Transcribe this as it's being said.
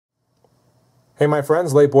Hey my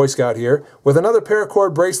friends, Late Boy Scout here with another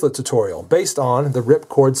Paracord Bracelet tutorial based on the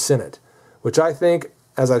Ripcord Sinnet, which I think,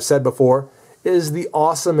 as I've said before, is the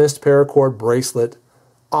awesomest Paracord Bracelet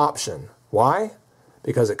option. Why?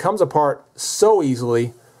 Because it comes apart so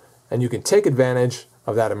easily and you can take advantage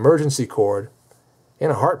of that emergency cord in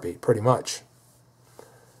a heartbeat, pretty much.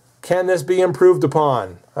 Can this be improved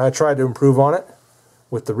upon? I tried to improve on it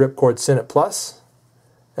with the Ripcord Sinnet Plus,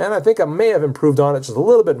 and I think I may have improved on it just a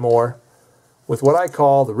little bit more with what I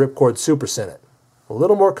call the Ripcord Super Sinnet. A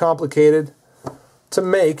little more complicated to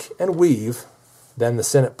make and weave than the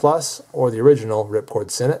Sinnet Plus or the original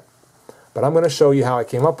Ripcord Sinnet, but I'm going to show you how I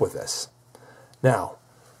came up with this. Now,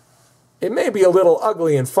 it may be a little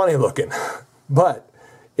ugly and funny looking, but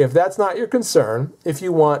if that's not your concern, if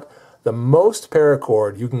you want the most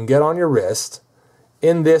paracord you can get on your wrist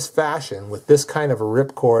in this fashion with this kind of a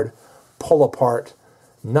ripcord pull-apart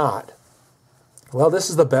knot, well, this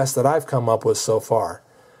is the best that I've come up with so far.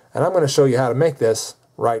 And I'm going to show you how to make this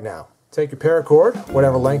right now. Take your paracord,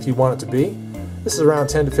 whatever length you want it to be. This is around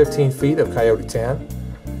 10 to 15 feet of coyote tan.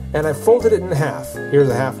 And I folded it in half. Here's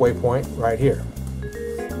a halfway point right here.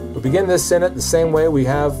 We begin this sinnet the same way we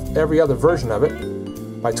have every other version of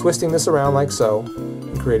it, by twisting this around like so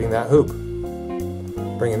and creating that hoop.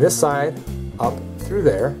 Bringing this side up through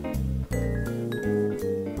there,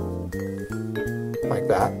 like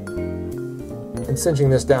that, and cinching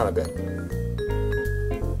this down a bit.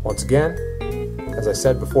 Once again, as I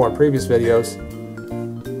said before in previous videos,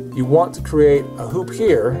 you want to create a hoop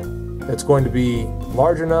here that's going to be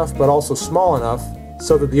large enough but also small enough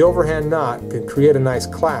so that the overhand knot can create a nice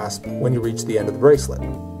clasp when you reach the end of the bracelet.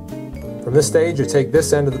 From this stage, you take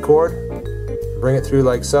this end of the cord, bring it through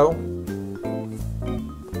like so, and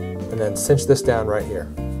then cinch this down right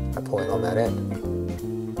here by pulling on that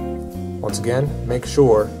end. Once again, make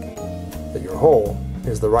sure that your hole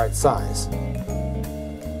is the right size.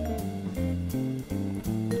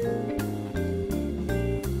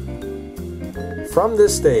 From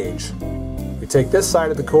this stage, we take this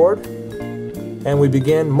side of the cord and we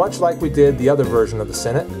begin much like we did the other version of the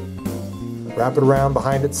Sinnet. Wrap it around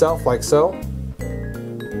behind itself like so,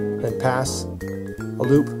 then pass a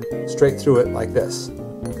loop straight through it like this.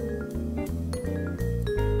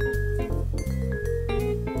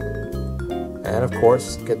 And of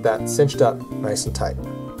course, get that cinched up nice and tight.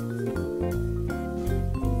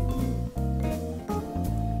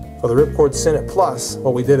 For the Ripcord Sinnet Plus,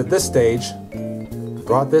 what we did at this stage, we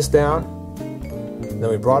brought this down, and then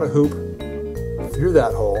we brought a hoop through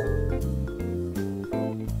that hole,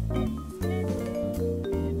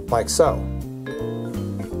 like so.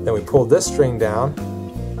 Then we pulled this string down,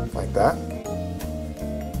 like that,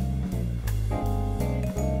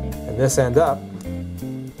 and this end up,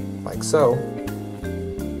 like so.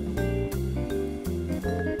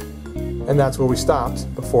 And that's where we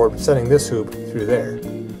stopped before setting this hoop through there.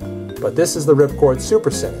 But this is the Ripcord Super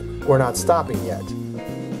Sinnet. We're not stopping yet.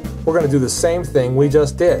 We're going to do the same thing we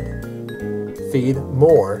just did. Feed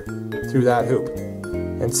more through that hoop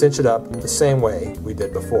and cinch it up the same way we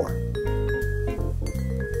did before.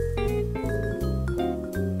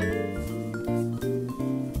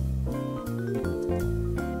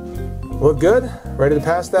 Look good? Ready to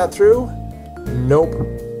pass that through? Nope.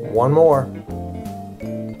 One more.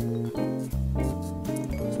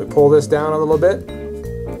 So we pull this down a little bit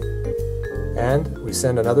and we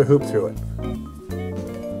send another hoop through it.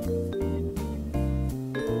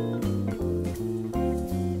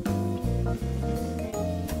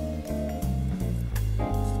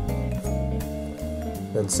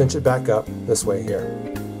 Then cinch it back up this way here.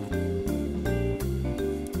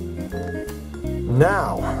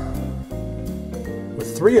 Now,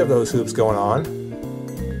 with 3 of those hoops going on,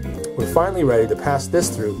 we're finally ready to pass this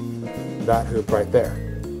through that hoop right there.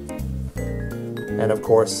 And of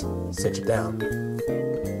course, cinch it down.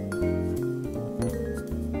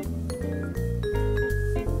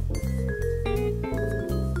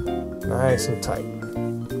 Nice and tight.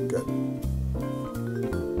 Good.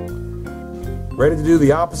 Ready to do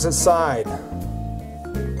the opposite side.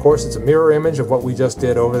 Of course, it's a mirror image of what we just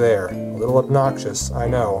did over there. A little obnoxious, I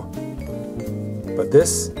know. But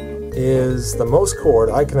this is the most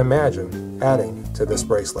cord I can imagine adding to this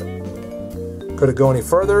bracelet. Could it go any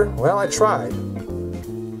further? Well, I tried,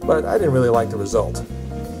 but I didn't really like the result.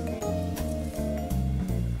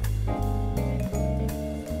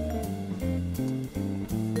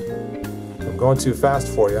 I'm going too fast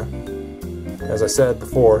for you. As I said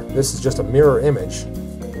before, this is just a mirror image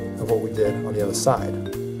of what we did on the other side,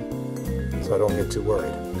 so I don't get too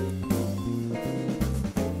worried.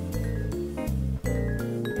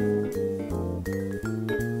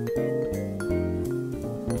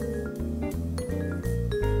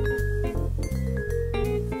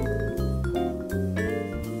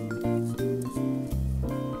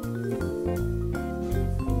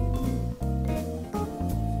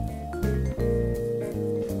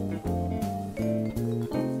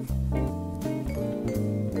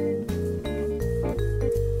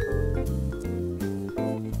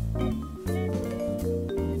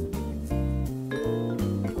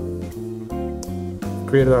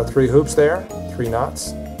 created our 3 hoops there, 3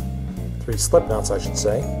 knots, 3 slip knots I should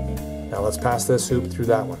say. Now let's pass this hoop through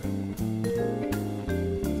that one.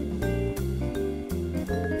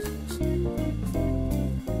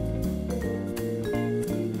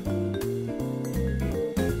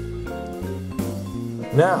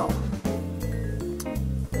 Now,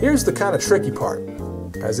 here's the kind of tricky part,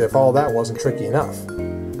 as if all that wasn't tricky enough.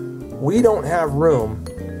 We don't have room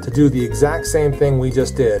to do the exact same thing we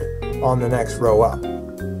just did on the next row up.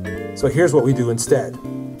 So here's what we do instead.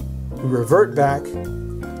 We revert back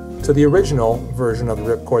to the original version of the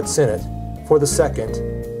Ripcord Sinnet for the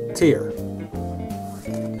second tier.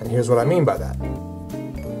 And here's what I mean by that.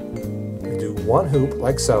 We do 1 hoop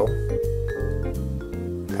like so,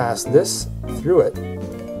 pass this through it,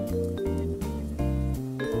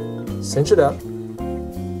 cinch it up,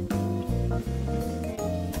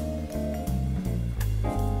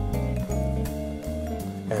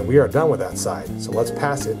 and we are done with that side. So let's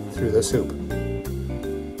pass it through this hoop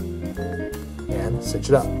and cinch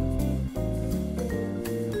it up.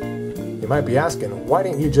 You might be asking, why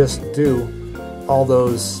didn't you just do all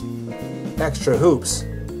those extra hoops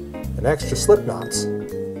and extra slip knots?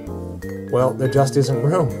 Well, there just isn't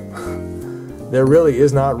room. There really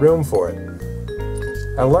is not room for it.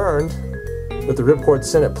 I learned with the Ripcord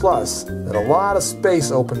Sinnet Plus that a lot of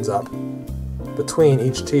space opens up between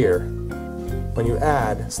each tier when you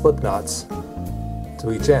add slip knots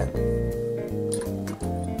to each end.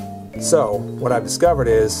 So what I've discovered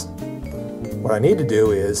is what I need to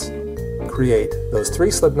do is create those 3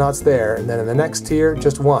 slip knots there, and then in the next tier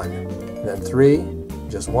just 1, and then 3,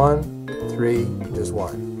 just 1, 3, just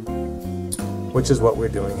 1, which is what we're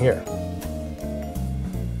doing here.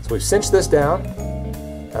 So we've cinched this down.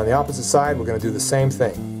 On the opposite side, we're going to do the same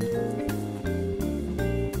thing.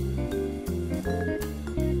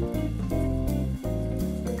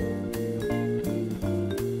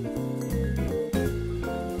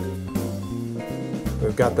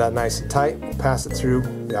 We've got that nice and tight. We'll pass it through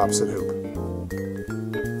the opposite hoop.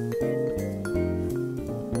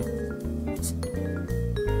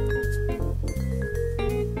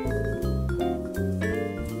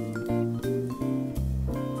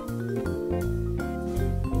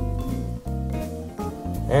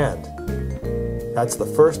 And that's the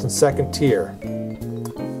first and second tier.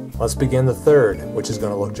 Let's begin the third, which is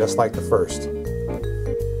going to look just like the first.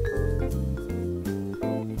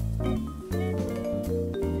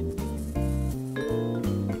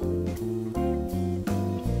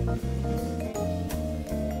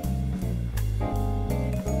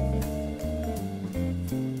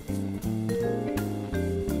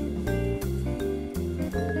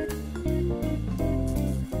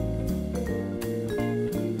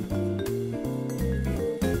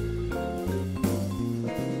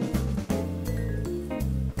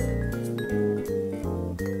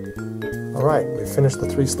 Alright, we've finished the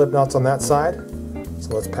 3 slip knots on that side, so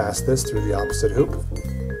let's pass this through the opposite hoop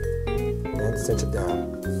and cinch it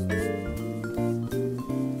down.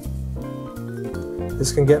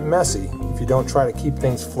 This can get messy if you don't try to keep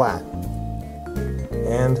things flat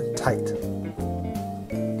and tight.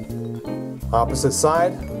 Opposite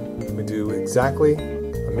side, we do exactly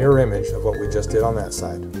a mirror image of what we just did on that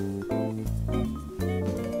side.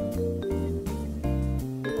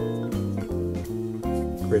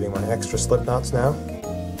 Creating my extra slip knots now.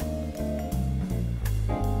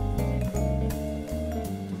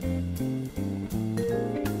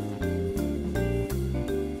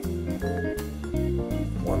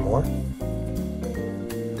 One more.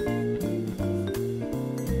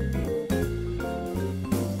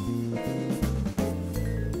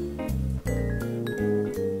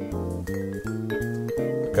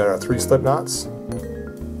 Got our 3 slip knots.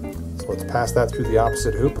 So let's pass that through the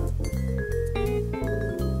opposite hoop.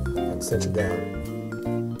 Cinch it down.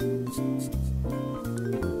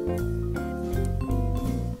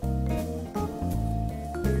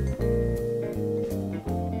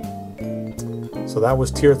 So that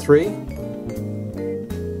was tier 3.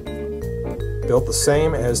 Built the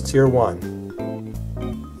same as tier 1,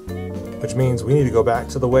 which means we need to go back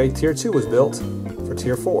to the way tier 2 was built for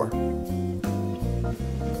tier 4.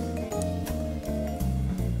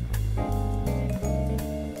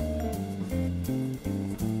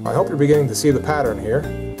 I hope you're beginning to see the pattern here.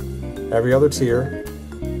 Every other tier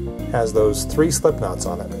has those 3 slip knots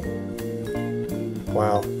on it,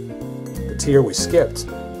 while the tier we skipped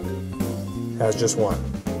has just 1.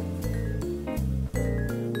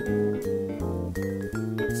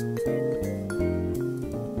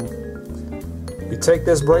 You take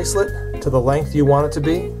this bracelet to the length you want it to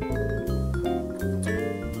be.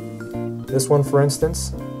 This one, for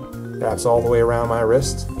instance, wraps all the way around my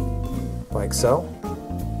wrist, like so.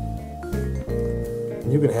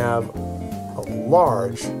 and you can have a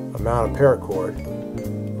large amount of paracord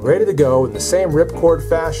ready to go in the same ripcord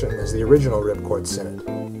fashion as the original Ripcord Sinnet.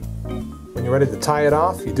 When you're ready to tie it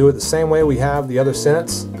off, you do it the same way we have the other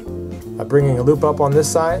Sinnets, by bringing a loop up on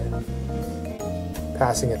this side,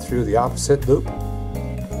 passing it through the opposite loop,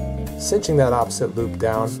 cinching that opposite loop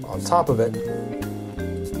down on top of it,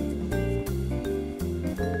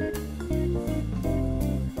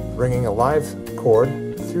 bringing a live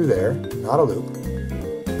cord through there, not a loop,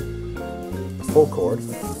 a full cord,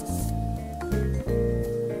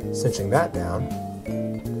 cinching that down,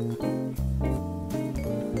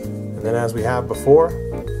 and then as we have before,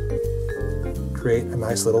 create a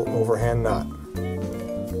nice little overhand knot.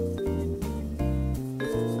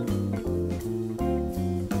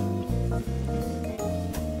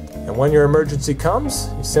 And when your emergency comes,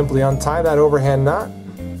 you simply untie that overhand knot,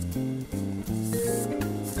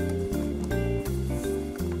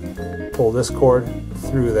 pull this cord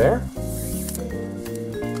through there,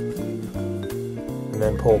 and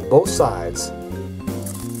then pull both sides.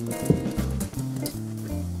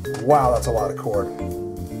 Wow, that's a lot of cord.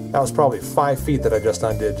 That was probably 5 feet that I just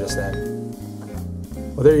undid just then.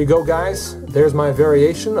 Well, there you go, guys. There's my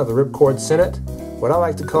variation of the Ripcord Sinnet, what I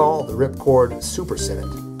like to call the Ripcord Super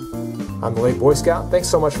Sinnet. I'm the Late Boy Scout. Thanks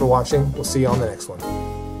so much for watching. We'll see you on the next one.